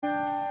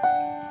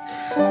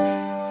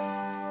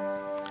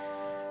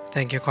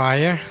Thank you,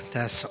 choir.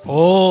 That's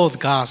old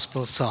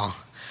gospel song.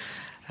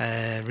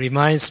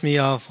 Reminds me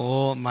of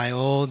all my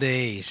old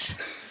days.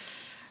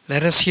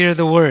 Let us hear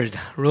the word.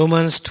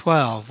 Romans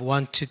 12,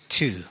 1 to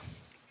 2.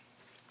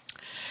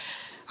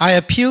 I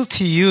appeal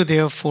to you,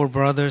 therefore,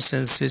 brothers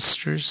and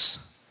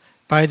sisters,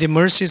 by the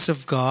mercies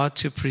of God,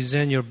 to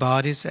present your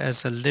bodies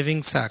as a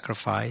living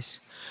sacrifice,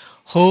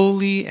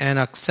 holy and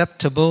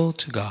acceptable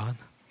to God,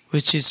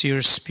 which is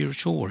your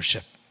spiritual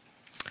worship.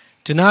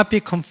 Do not be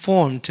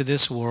conformed to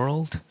this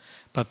world,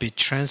 but be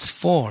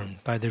transformed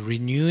by the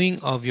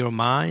renewing of your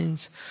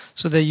minds,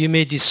 so that you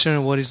may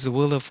discern what is the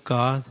will of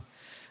God,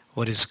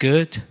 what is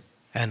good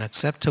and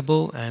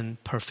acceptable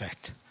and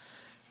perfect.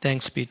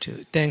 Thanks be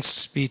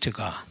to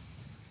God.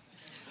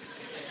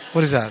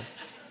 What is that?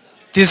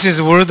 This is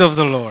the word of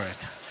the Lord.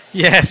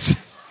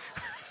 Yes.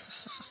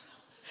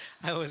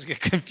 I always get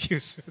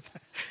confused with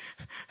that.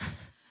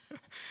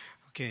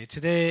 Okay,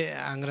 today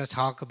I'm going to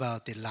talk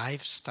about the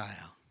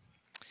lifestyle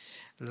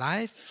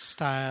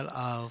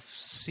of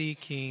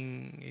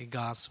seeking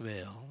God's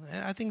will.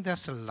 And I think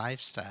that's a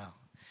lifestyle.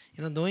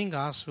 Knowing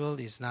God's will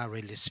is not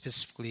really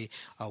specifically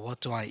what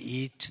do I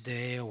eat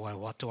today or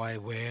what do I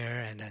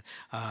wear. And,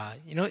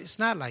 it's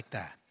not like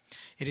that.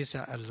 It is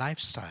a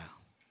lifestyle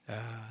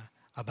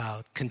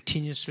about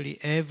continuously,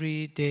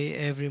 every day,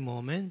 every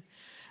moment.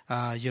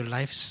 Your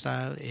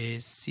lifestyle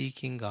is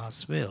seeking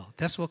God's will.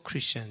 That's what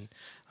Christian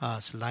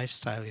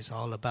lifestyle is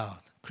all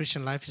about.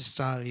 Christian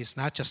lifestyle is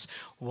not just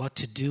what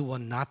to do,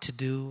 what not to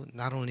do,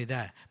 not only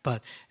that,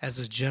 but as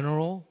a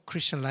general,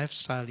 Christian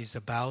lifestyle is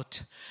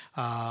about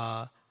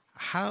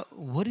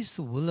what is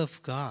the will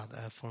of God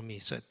for me.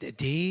 So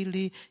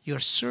daily you're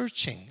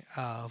searching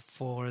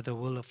for the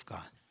will of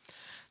God.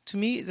 To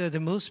me, the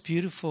most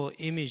beautiful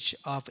image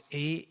of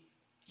a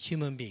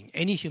human being,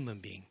 any human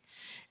being,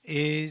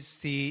 is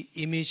the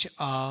image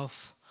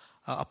of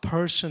a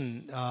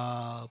person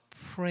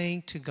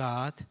praying to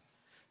God,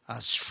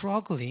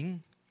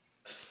 struggling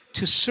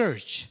to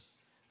search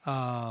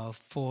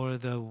for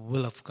the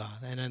will of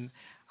God. And then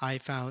I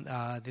found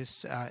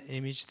this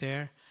image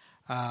there.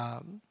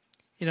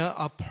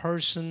 A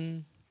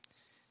person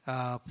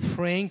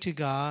praying to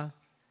God,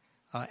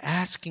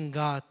 asking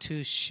God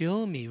to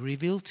show me,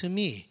 reveal to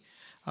me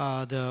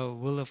the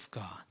will of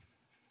God.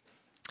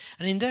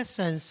 And in that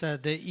sense,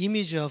 the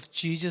image of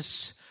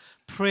Jesus'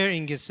 prayer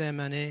in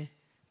Gethsemane,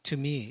 to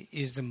me,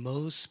 is the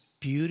most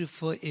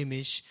beautiful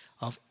image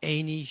of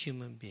any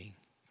human being.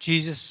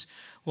 Jesus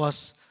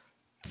was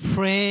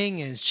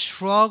praying and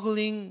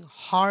struggling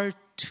hard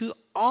to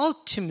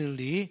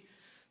ultimately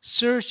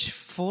search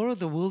for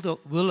the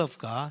will of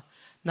God,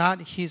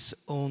 not his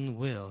own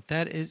will.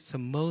 That is the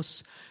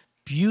most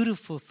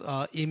beautiful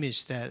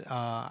image that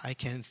I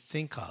can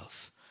think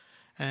of.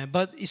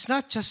 But it's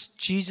not just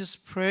Jesus'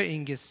 prayer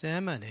in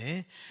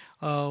Gethsemane.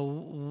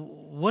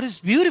 What is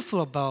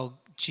beautiful about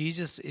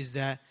Jesus is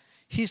that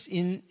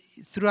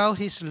throughout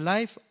his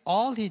life,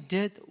 all he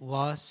did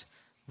was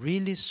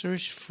really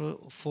search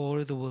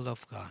for the will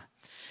of God.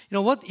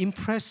 What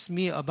impressed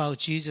me about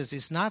Jesus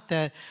is not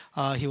that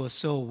he was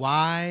so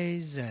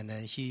wise and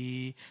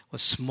he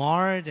was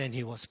smart and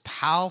he was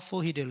powerful.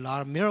 He did a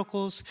lot of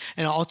miracles,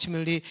 and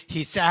ultimately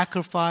he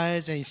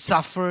sacrificed and he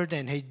suffered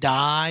and he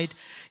died.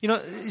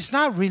 It's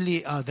not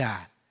really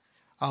that.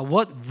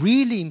 What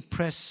really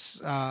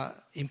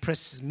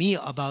impresses me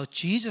about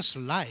Jesus'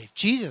 life,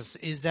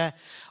 is that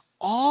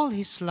all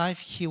his life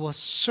he was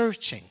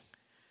searching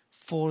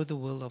for the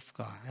will of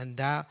God. And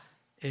that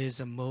is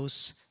the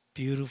most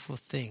beautiful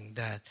thing,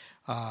 that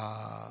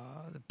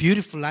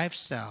beautiful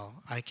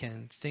lifestyle I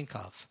can think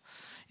of.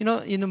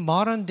 In the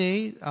modern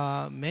day,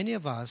 many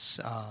of us,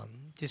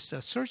 this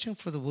searching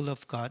for the will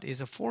of God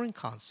is a foreign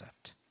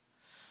concept.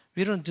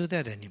 We don't do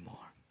that anymore.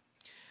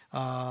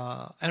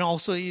 And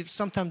also,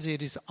 sometimes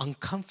it is an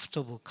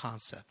uncomfortable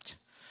concept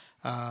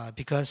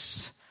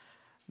because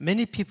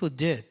many people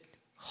did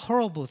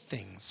horrible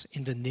things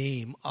in the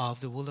name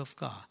of the will of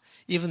God.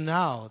 Even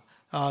now,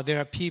 there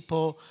are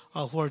people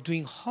who are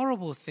doing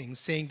horrible things,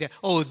 saying that,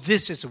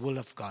 this is the will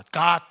of God.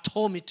 God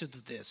told me to do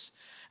this.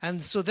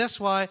 And so that's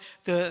why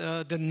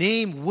the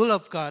name will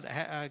of God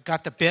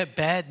got the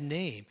bad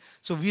name.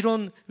 So we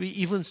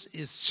even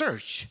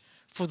search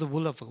for the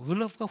will of God.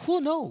 Will of God,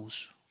 who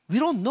knows? We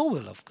don't know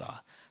will of God.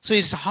 So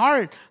it's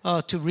hard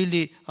to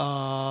really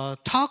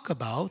talk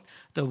about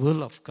the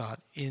will of God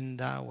in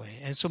that way.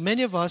 And so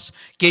many of us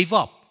gave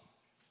up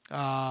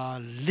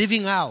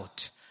living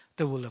out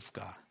the will of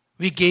God.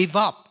 We gave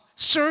up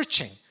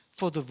searching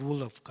for the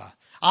will of God.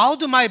 I'll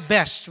do my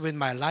best with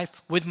my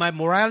life, with my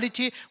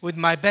morality, with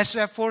my best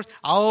effort.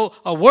 I'll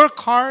work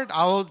hard.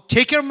 I'll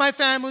take care of my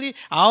family.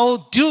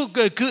 I'll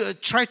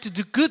try to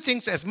do good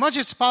things as much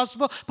as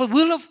possible. But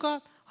will of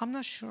God, I'm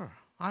not sure.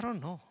 I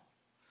don't know.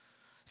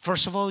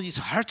 First of all, it's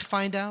hard to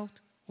find out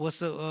what's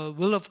the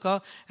will of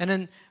God. And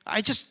then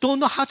I just don't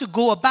know how to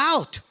go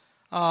about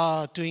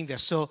doing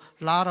this. So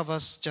a lot of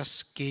us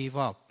just gave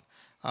up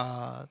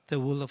the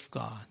will of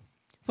God.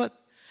 But,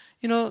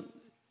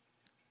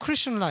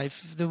 Christian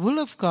life, the will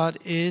of God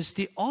is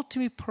the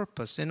ultimate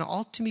purpose and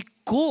ultimate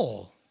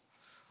goal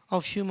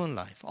of human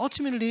life.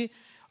 Ultimately,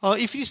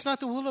 if it is not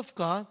the will of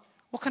God,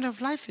 what kind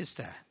of life is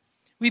that?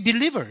 We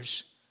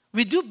believers,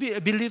 we do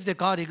believe that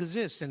God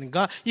exists. And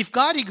if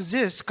God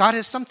exists, God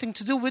has something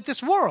to do with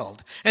this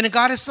world. And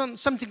God has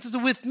something to do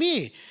with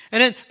me.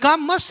 And then God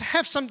must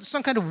have some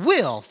kind of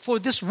will for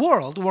this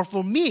world or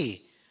for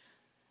me.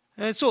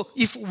 And so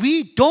if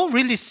we don't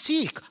really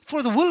seek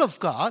for the will of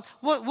God,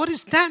 what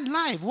is that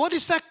life? What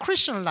is that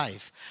Christian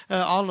life?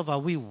 All of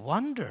us, we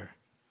wonder.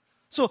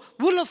 So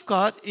will of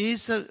God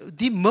is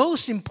the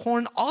most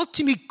important,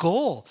 ultimate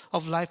goal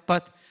of life.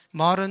 But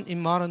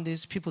in modern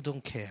days, people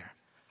don't care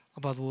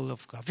about the will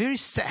of God. Very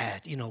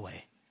sad in a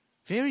way.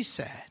 Very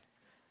sad.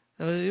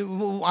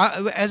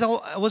 As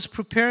I was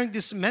preparing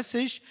this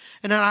message,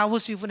 and I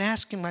was even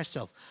asking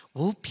myself,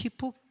 will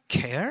people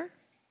care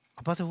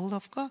about the will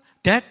of God?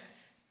 That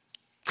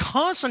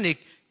constantly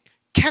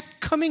kept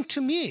coming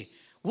to me.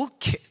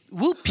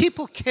 Will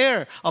people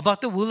care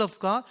about the will of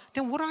God?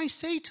 Then what do I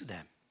say to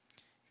them?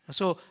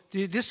 So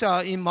this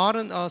in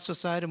modern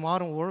society,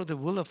 modern world, the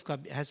will of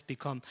God has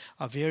become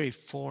a very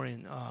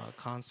foreign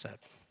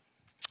concept.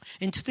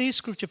 In today's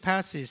scripture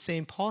passage,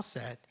 St. Paul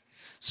said,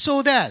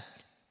 so that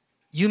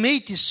you may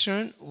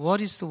discern what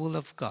is the will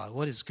of God,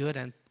 what is good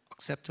and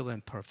acceptable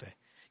and perfect.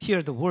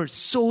 Here the word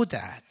so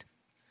that.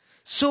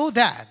 So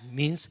that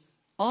means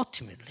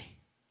ultimately.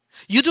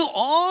 You do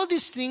all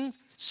these things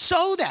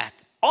so that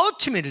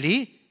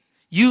ultimately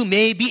you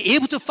may be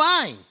able to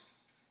find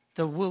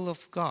the will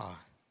of God.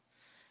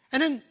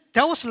 And then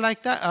that was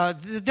like that.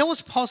 That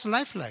was Paul's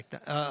life like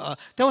that.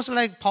 That was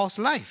like Paul's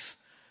life.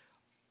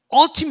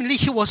 Ultimately,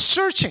 he was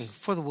searching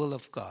for the will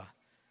of God.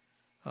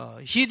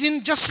 He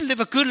didn't just live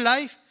a good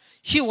life.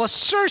 He was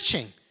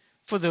searching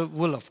for the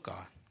will of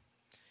God.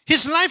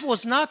 His life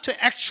was not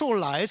to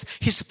actualize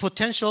his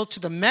potential to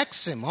the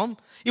maximum.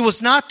 It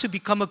was not to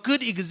become a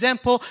good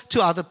example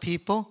to other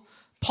people.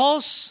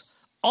 Paul's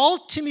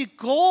ultimate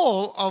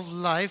goal of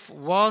life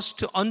was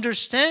to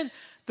understand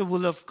the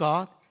will of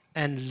God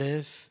and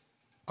live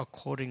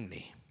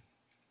accordingly.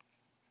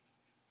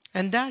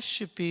 And that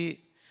should be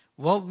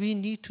what we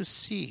need to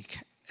seek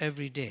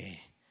every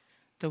day,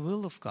 the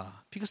will of God,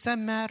 because that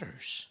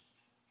matters.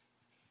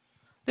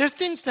 There are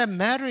things that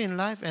matter in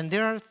life, and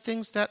there are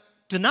things that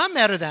do not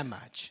matter that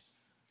much.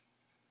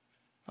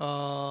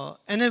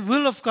 And the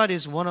will of God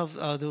is one of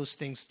those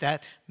things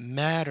that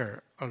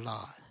matter a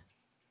lot.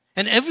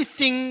 And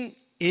everything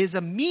is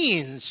a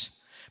means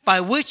by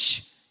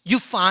which you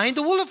find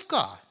the will of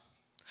God.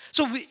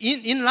 So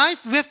in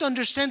life, we have to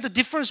understand the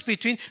difference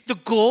between the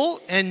goal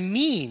and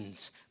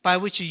means by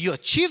which you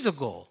achieve the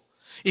goal.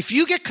 If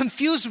you get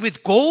confused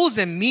with goals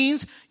and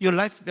means, your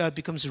life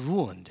becomes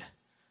ruined.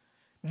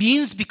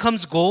 Means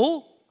becomes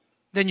goal,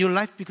 then your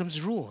life becomes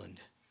ruined.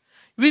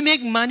 We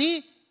make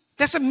money,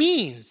 that's a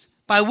means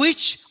by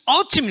which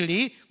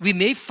ultimately we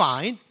may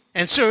find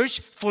and search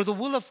for the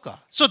will of God.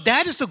 So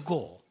that is the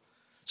goal.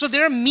 So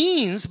there are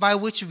means by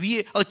which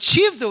we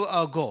achieve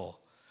the goal.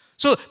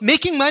 So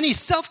making money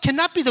itself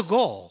cannot be the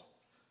goal.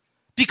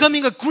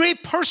 Becoming a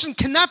great person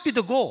cannot be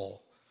the goal.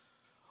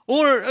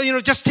 Or,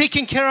 just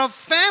taking care of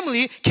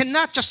family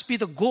cannot just be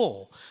the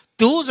goal.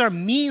 Those are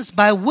means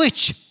by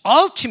which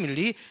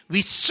ultimately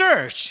we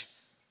search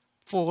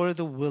for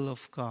the will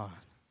of God.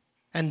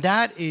 And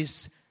that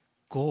is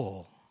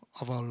goal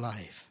of our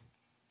life.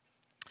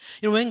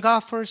 When God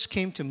first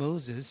came to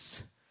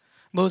Moses,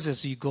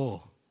 you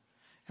go.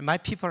 And my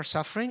people are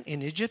suffering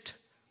in Egypt.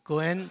 Go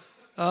and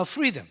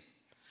free them.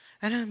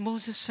 And then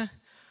Moses said,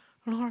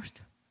 Lord,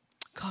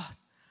 God,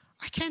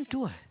 I can't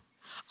do it.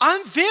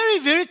 I'm very,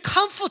 very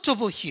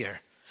comfortable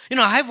here.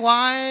 I have a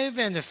wife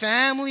and a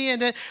family,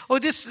 and then,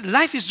 this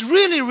life is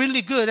really,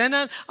 really good. And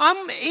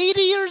I'm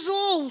 80 years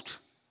old.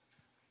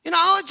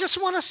 I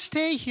just want to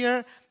stay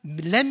here.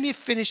 Let me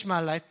finish my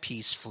life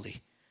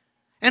peacefully.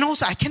 And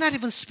also, I cannot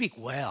even speak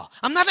well.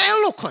 I'm not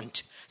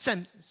eloquent.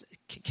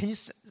 Can you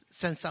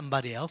send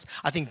somebody else?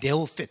 I think they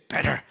will fit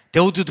better. They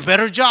will do the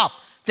better job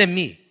than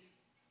me.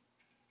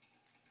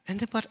 And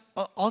then, but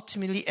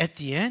ultimately, at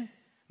the end,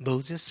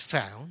 Moses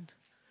found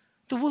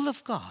the will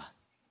of God.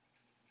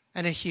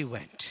 And then he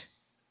went.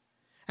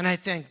 And I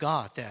thank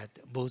God that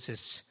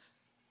Moses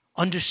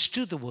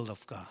understood the will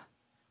of God.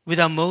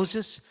 Without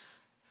Moses,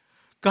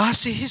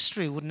 God's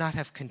history would not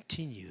have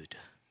continued.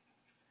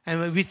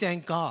 And we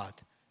thank God.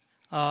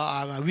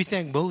 We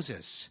thank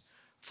Moses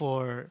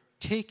for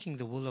taking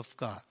the will of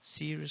God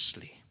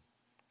seriously.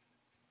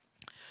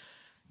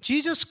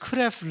 Jesus could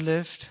have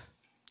lived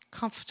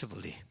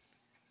comfortably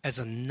as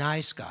a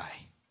nice guy.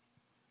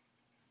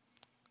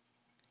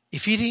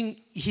 If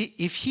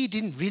he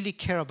didn't really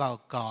care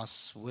about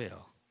God's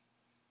will.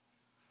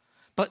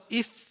 But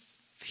if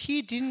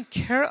he didn't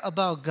care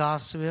about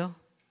God's will,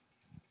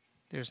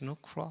 there's no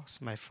cross,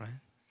 my friend.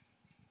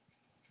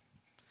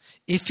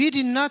 If he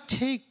did not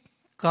take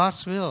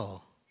God's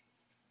will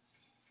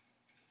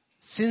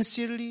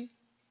sincerely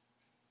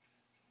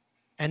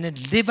and then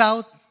live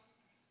out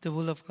the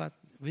will of God,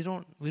 we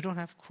don't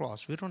have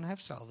cross. We don't have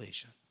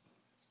salvation.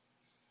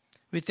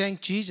 We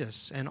thank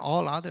Jesus and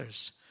all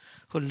others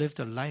who lived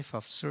a life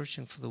of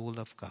searching for the will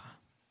of God.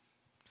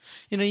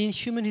 In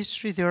human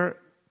history, there are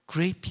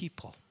great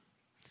people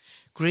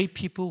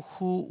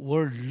who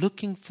were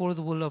looking for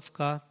the will of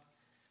God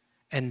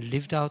and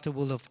lived out the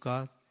will of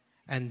God,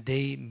 and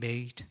they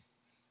made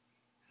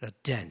a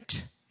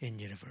dent in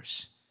the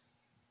universe.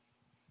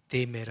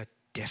 They made a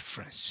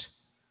difference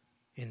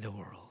in the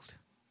world.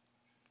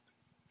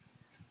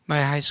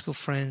 My high school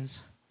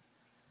friends,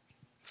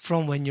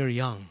 from when you're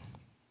young,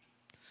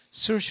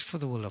 search for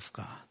the will of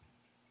God.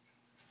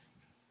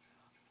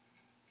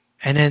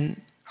 And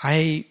then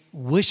I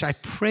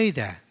pray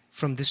that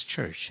from this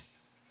church,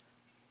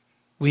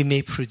 we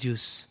may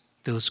produce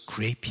those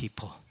great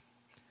people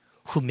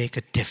who make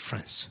a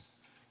difference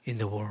in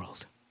the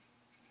world.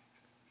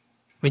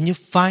 When you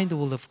find the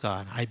will of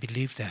God, I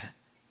believe that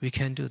we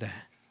can do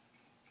that.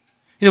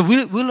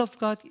 Will of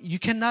God, you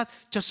cannot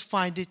just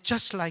find it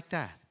just like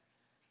that.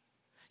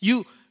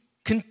 You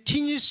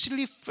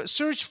continuously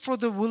search for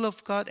the will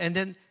of God, and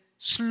then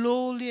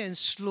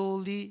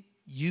slowly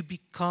you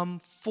become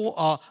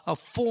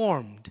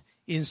formed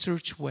in a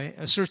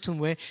certain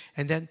way,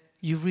 and then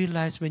you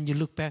realize when you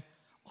look back,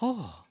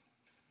 oh,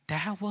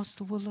 that was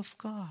the will of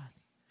God.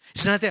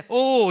 It's not that,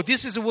 oh,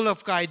 this is the will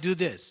of God, I do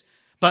this.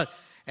 But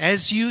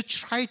as you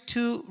try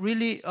to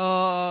really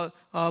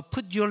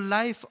put your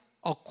life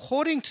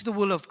according to the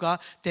will of God,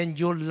 then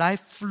your life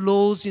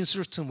flows in a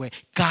certain way,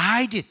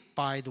 guided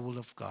by the will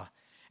of God.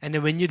 And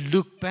then when you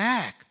look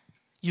back,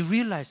 you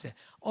realize that,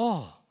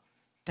 oh,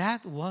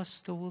 that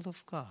was the will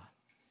of God.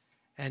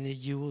 And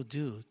you will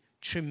do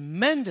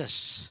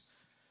tremendous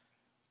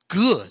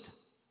good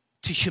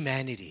to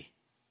humanity.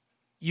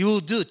 You will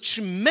do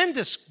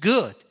tremendous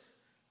good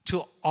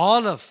to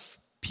all of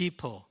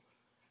people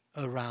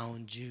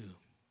around you.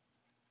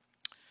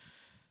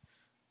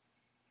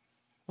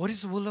 What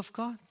is the will of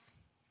God?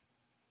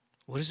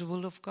 What is the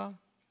will of God?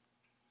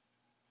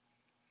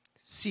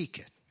 Seek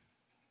it.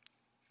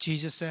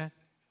 Jesus said,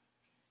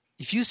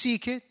 if you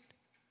seek it,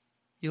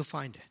 you'll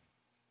find it.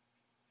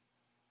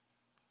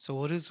 So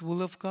what is the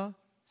will of God?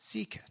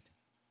 Seek it.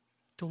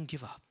 Don't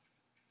give up.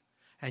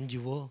 And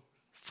you will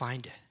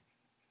find it.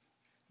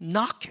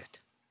 Knock it.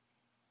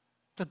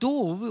 The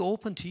door will be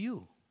open to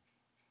you.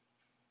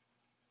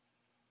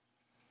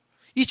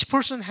 Each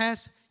person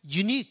has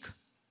unique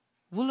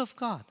will of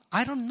God.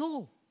 I don't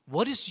know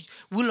what is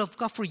will of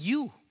God for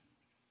you.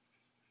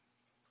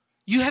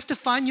 You have to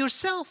find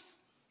yourself.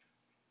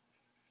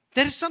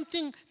 That is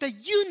something that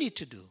you need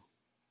to do.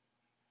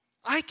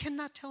 I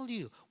cannot tell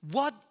you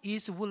what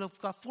is the will of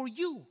God for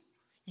you.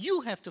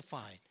 You have to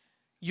find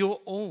your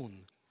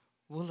own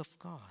will of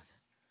God.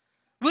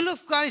 Will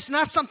of God is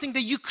not something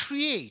that you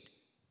create.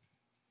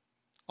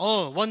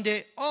 Oh, one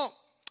day,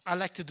 I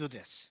like to do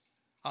this.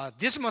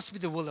 This must be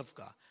the will of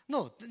God.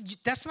 No,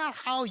 that's not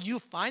how you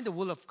find the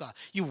will of God.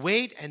 You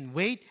wait and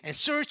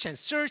search and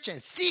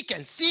seek,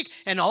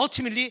 and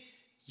ultimately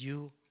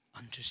you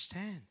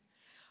understand.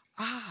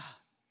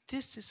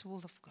 This is the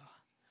will of God.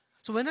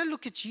 So when I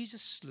look at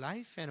Jesus'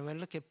 life and when I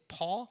look at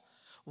Paul,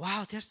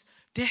 wow,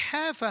 they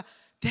have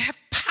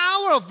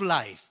power of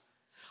life.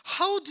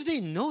 How do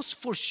they know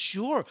for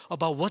sure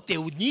about what they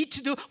would need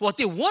to do, what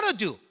they want to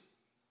do?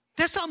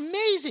 That's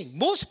amazing.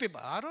 Most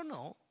people, I don't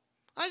know.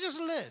 I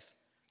just live.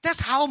 That's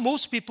how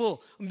most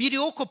people,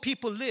 mediocre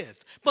people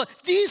live. But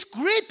these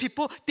great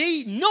people,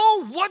 they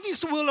know what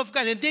is the will of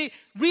God, and they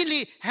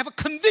really have a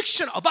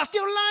conviction about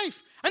their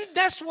life. And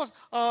that's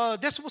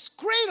what's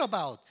great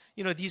about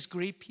these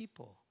great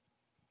people.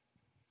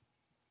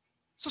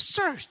 So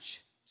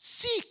search,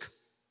 seek,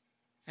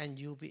 and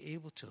you'll be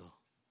able to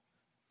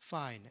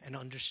find and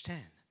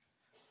understand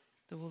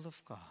the will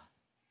of God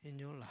in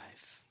your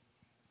life.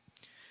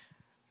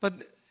 But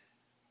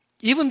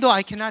even though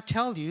I cannot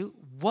tell you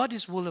what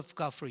is will of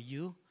God for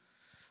you,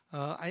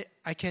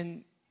 I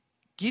can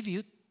give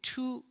you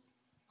two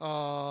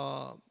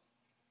kind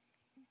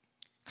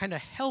of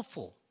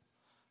helpful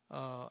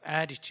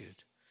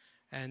attitude.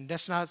 And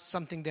that's not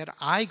something that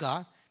I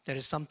got. That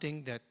is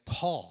something that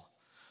Paul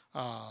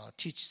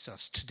teaches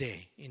us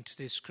today in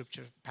today's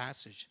scripture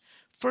passage.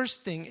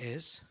 First thing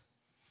is,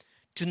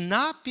 do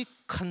not be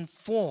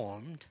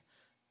conformed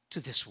to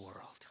this world.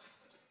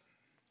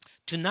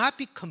 Do not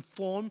be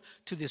conformed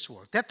to this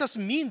world. That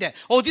doesn't mean that,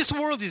 this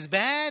world is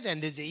bad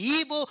and it's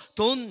evil.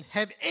 Don't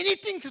have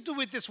anything to do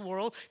with this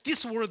world.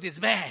 This world is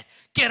bad.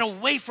 Get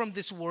away from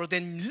this world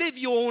and live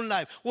your own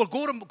life. Or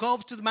go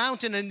up to the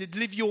mountain and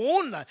live your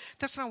own life.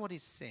 That's not what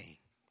he's saying.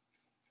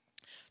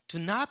 Do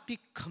not be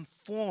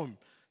conformed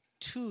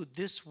to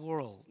this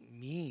world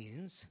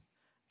means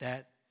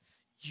that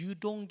you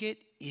don't get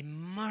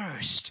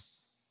immersed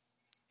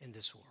in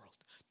this world.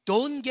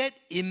 Don't get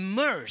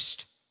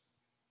immersed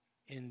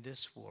in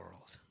this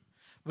world.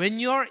 When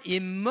you're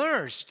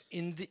immersed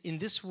in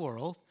this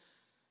world,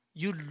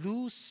 you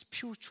lose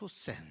spiritual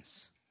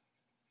sense.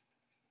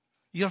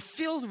 You're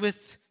filled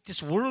with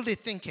this worldly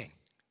thinking.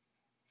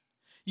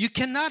 You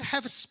cannot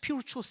have a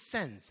spiritual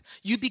sense.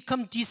 You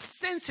become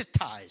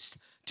desensitized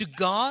to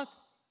God,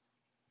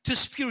 to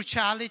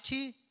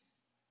spirituality.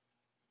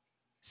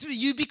 So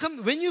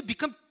when you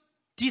become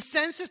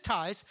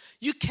desensitized,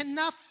 you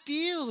cannot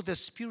feel the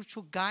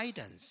spiritual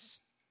guidance.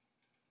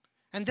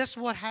 And that's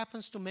what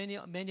happens to many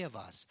of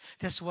us.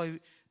 That's why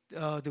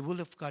the will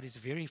of God is a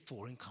very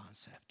foreign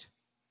concept.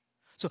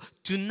 So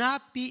do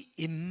not be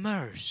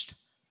immersed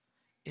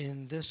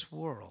in this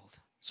world.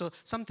 So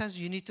sometimes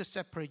you need to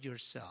separate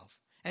yourself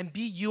and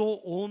be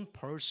your own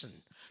person.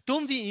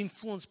 Don't be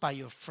influenced by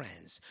your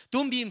friends.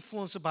 Don't be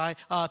influenced by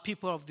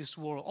people of this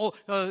world.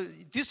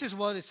 This is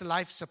what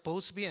life is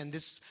supposed to be, and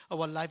this is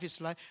what life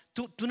is like.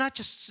 Do not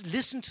just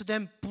listen to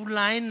them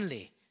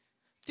blindly.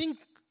 Think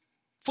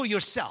for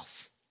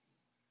yourself.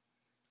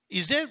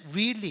 Is that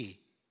really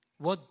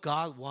what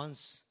God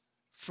wants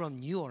from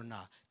you or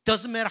not?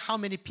 Doesn't matter how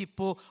many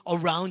people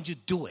around you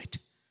do it.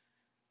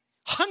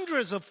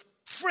 Hundreds of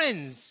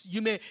friends,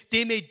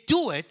 they may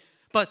do it,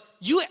 but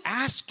you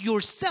ask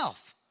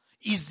yourself,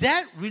 is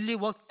that really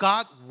what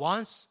God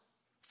wants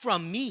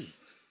from me?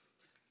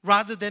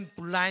 Rather than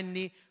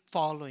blindly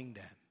following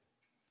them.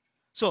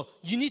 So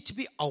you need to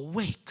be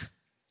awake.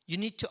 You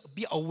need to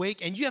be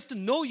awake, and you have to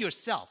know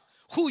yourself,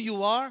 who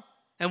you are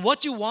and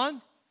what you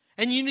want,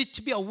 and you need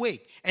to be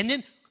awake. And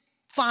then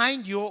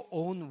find your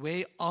own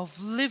way of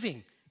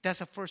living. That's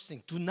the first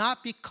thing. Do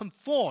not be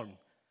conformed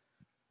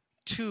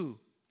to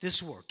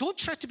this world. Don't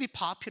try to be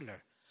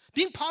popular.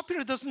 Being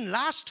popular doesn't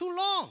last too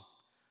long.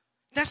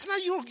 That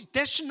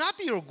should not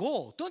be your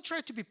goal. Don't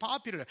try to be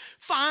popular.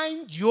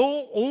 Find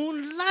your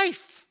own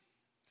life.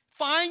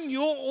 Find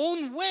your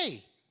own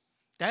way.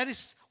 That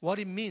is what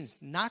it means,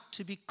 not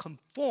to be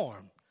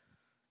conformed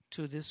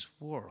to this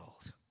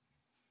world.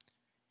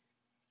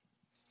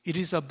 It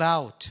is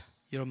about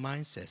your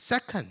mindset.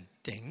 Second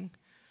thing,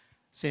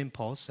 St.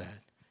 Paul said,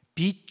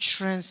 be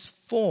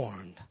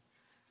transformed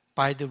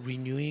by the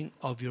renewing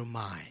of your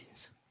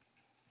minds.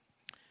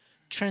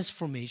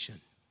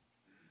 Transformation.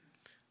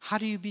 How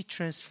do you be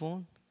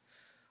transformed?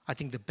 I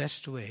think the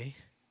best way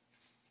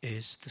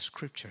is the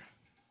scripture.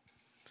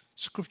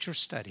 Scripture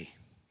study.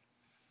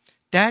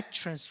 That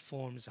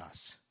transforms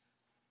us.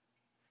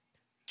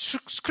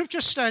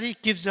 Scripture study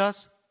gives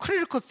us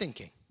critical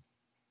thinking.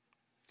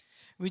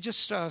 We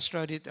just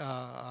started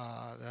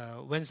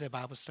Wednesday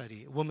Bible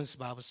study, Women's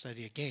Bible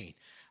study again.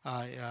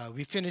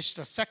 We finished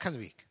the second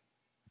week.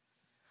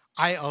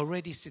 I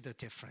already see the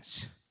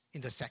difference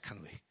in the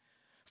second week.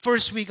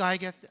 First week I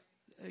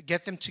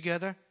get them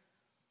together.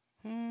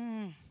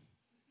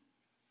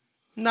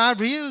 Not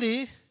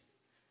really.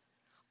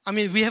 I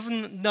mean, we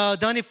haven't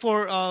done it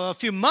for a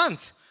few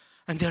months.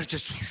 And they're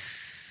just...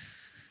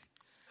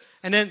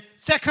 And then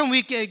second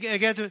week,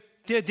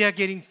 they're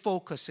getting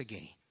focused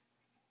again.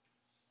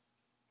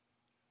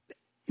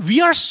 We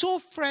are so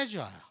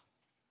fragile.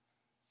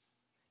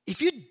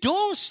 If you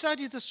don't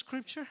study the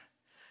scripture,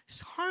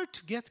 it's hard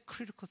to get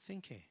critical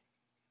thinking.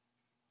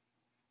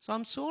 So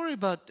I'm sorry,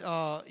 but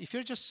if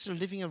you're just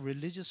living a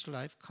religious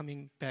life,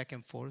 coming back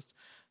and forth,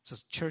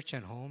 just church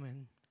and home,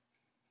 and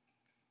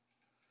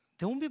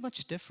there won't be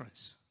much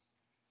difference.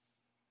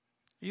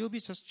 You'll be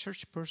just a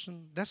church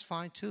person, that's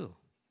fine too.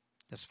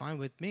 That's fine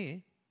with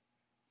me.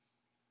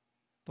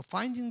 But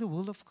finding the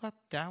will of God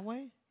that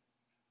way,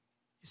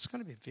 it's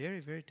going to be very,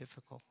 very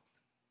difficult.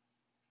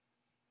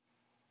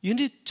 You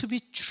need to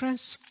be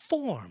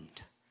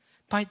transformed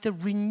by the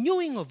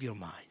renewing of your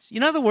minds.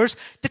 In other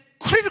words, the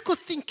critical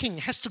thinking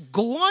has to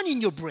go on in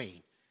your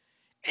brain.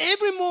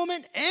 Every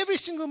moment, every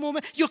single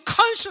moment, your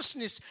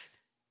consciousness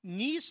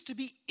needs to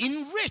be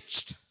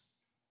enriched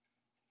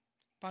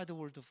by the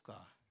Word of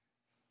God.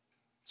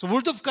 So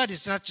Word of God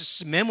is not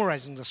just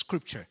memorizing the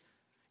scripture.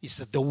 It's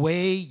the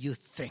way you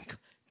think,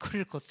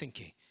 critical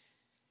thinking.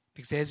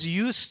 Because as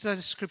you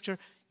study scripture,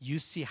 you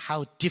see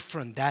how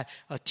different that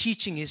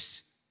teaching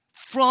is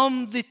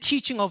from the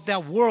teaching of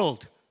that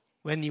world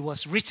when it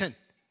was written.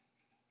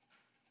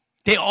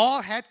 They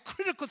all had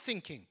critical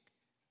thinking.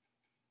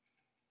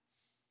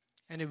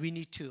 And we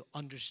need to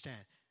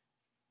understand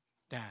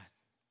that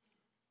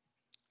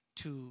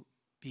to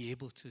be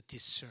able to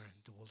discern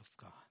the will of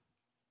God.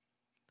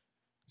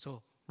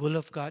 So, will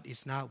of God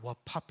is not what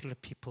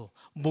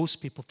most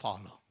people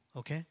follow,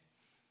 okay?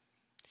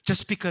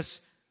 Just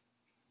because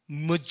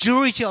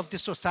majority of the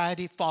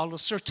society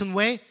follows a certain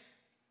way,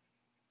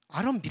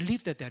 I don't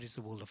believe that is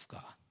the will of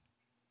God.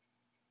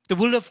 The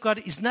will of God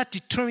is not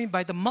determined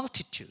by the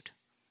multitude.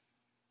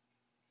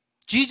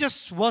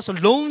 Jesus was a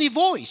lonely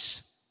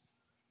voice.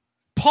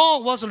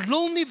 Paul was a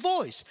lonely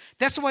voice.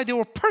 That's why they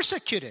were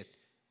persecuted.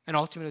 And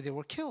ultimately they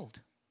were killed.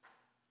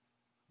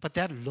 But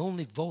that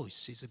lonely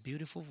voice is a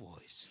beautiful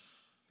voice.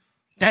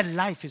 That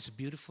life is a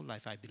beautiful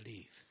life, I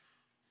believe.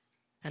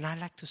 And I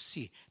like to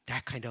see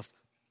that kind of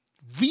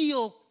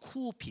real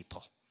cool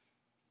people.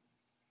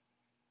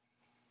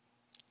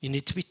 You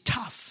need to be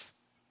tough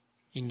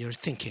in your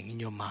thinking, in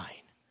your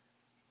mind.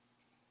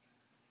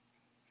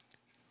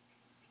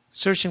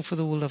 Searching for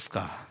the will of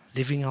God,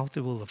 living out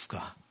the will of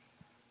God.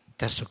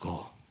 That's the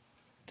goal.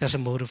 That's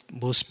the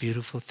most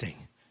beautiful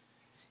thing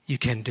you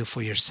can do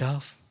for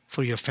yourself,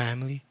 for your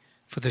family,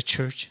 for the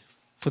church,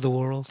 for the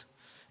world,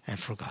 and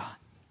for God.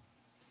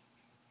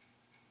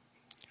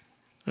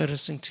 Let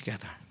us sing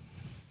together.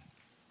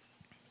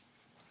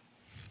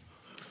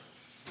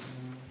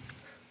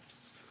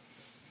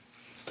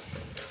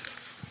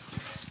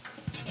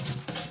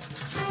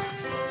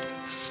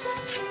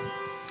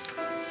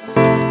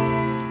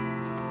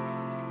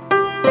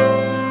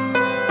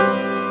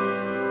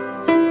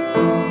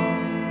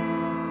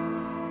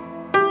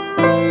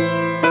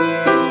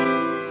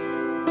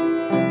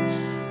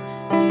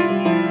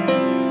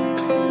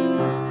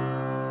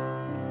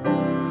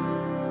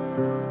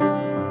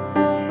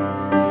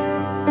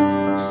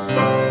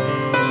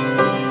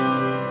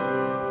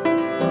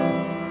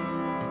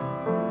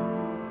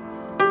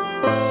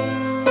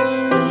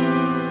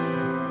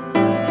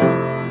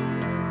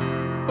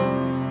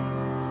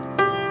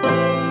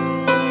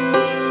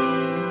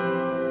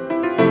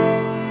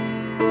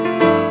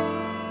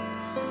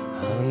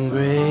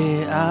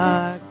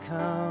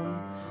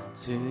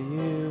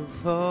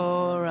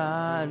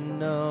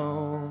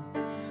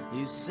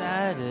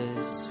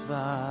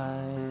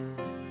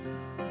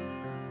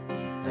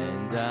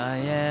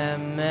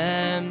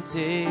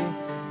 empty,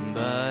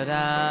 but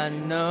I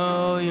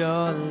know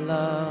your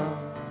love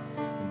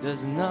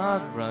does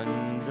not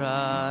run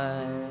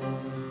dry.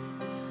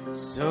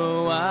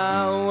 So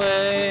I'll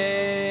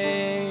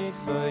wait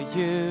for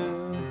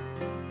you.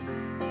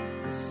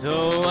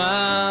 So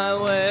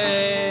I'll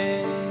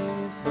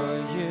wait for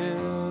you.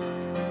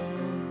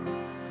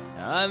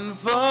 I'm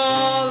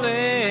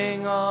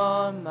falling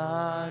on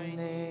my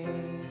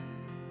knees,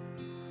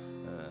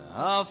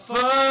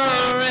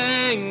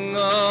 offering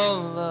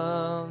all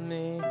of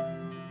me.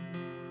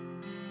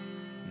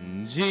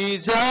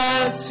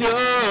 Jesus,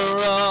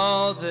 you're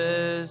all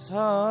this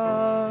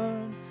heart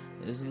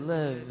is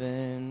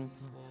living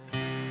for.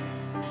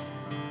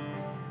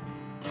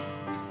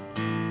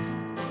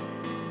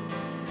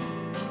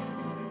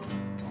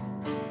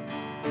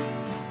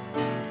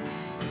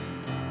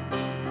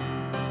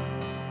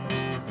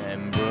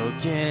 And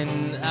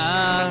broken,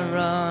 I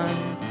run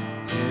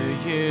to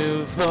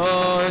you,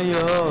 for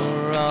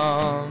your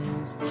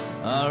arms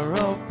are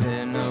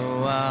open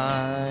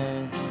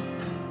wide.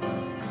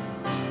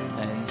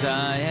 And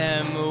I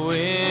am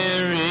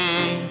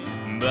weary,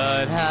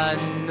 but I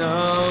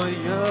know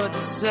your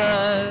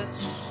touch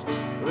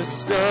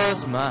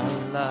restores my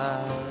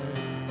life.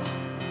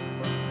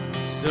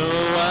 So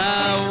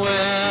I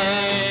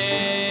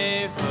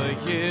wait for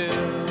you.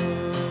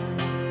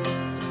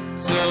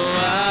 So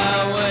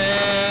I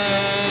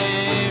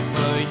wait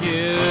for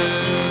you.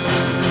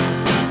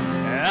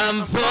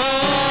 I'm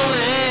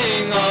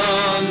falling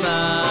on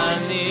my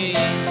knees,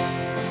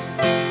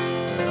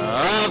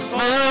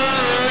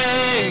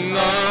 offering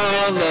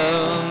all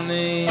of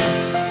me.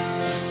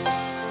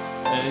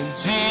 And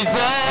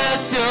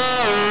Jesus,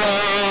 you're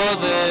all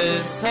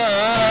this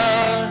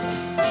heart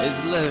is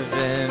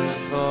living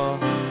for.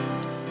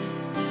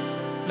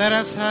 Let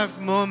us have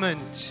a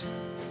moment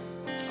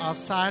of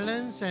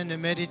silence and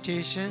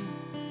meditation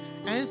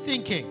and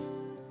thinking.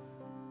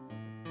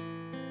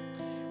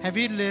 Have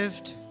you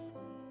lived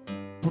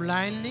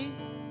blindly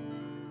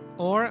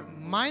or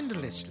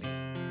mindlessly?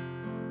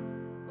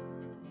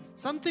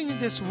 Something in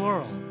this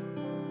world,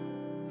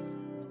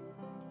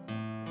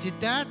 did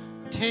that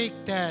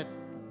take that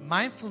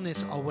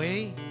mindfulness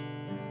away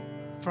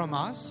from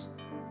us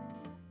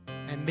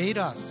and made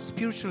us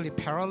spiritually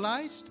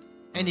paralyzed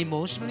and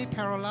emotionally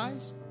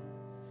paralyzed?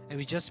 And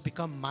we just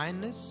become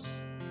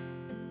mindless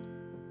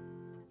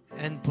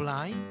and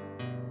blind?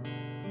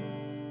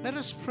 Let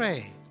us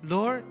pray.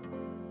 Lord,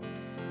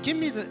 give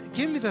me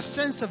the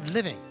sense of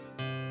living.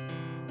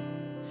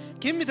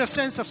 Give me the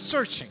sense of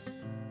searching.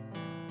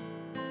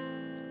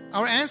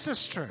 Our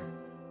ancestors,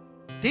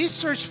 they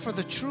searched for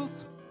the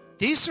truth.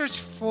 They searched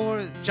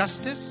for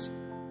justice.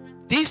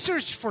 They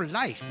searched for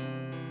life.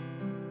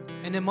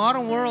 In the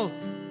modern world,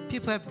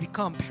 people have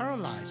become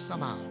paralyzed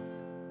somehow.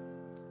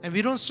 And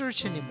we don't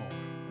search anymore.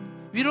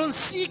 We don't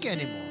seek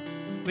anymore.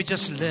 We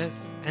just live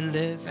and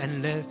live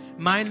and live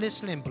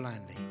mindlessly and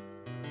blindly.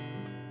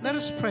 Let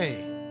us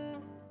pray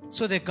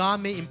so that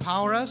God may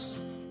empower us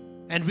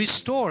and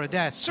restore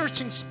that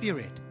searching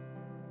spirit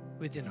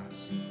within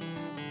us.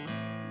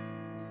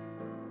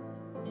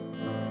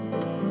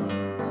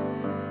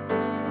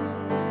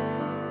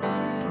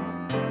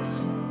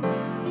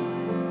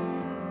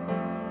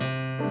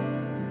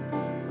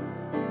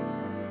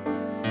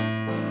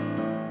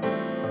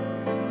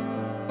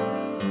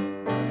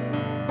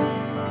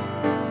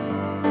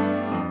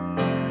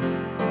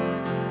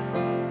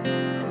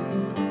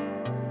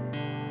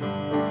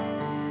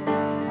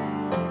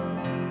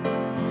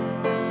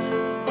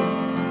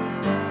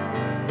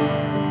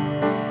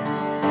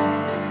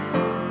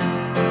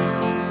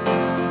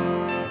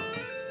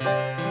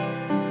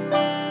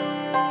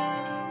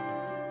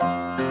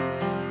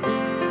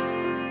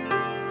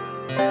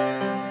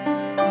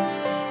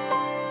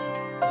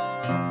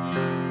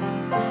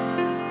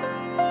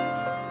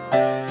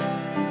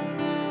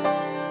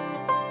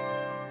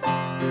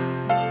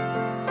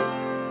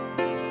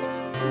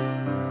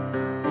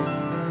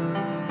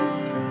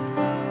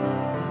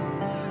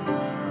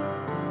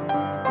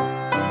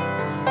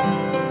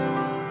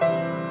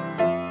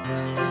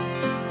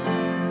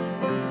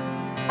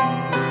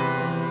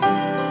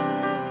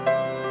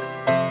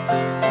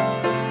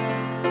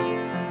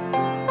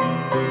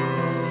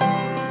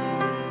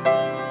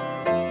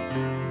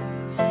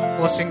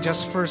 We'll sing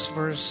just first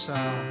verse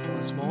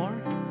once more,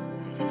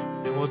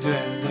 and we'll do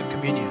the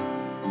communion.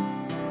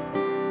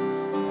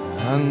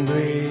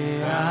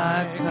 Hungry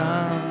I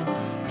come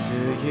to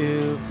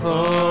you,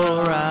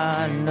 for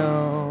I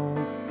know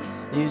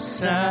you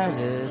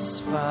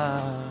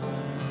satisfy.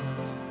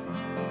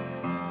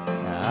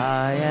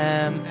 I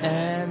am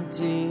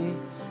empty,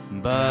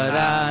 but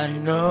I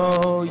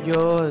know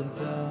your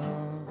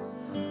love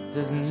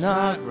does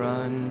not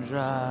run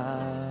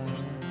dry.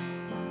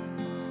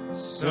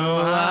 So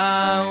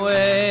I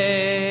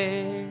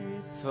wait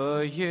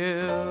for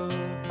you.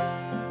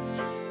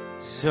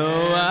 So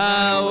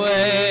I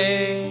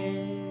wait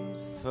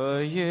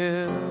for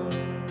you.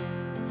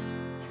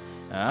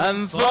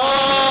 I'm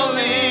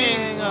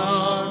falling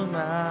on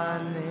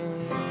my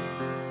knees,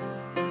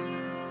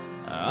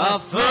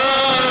 offering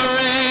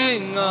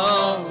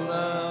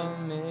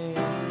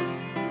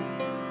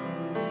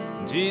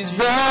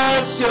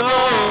Jesus, you're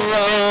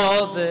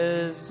all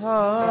this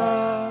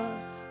heart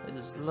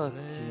is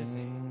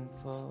looking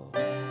for.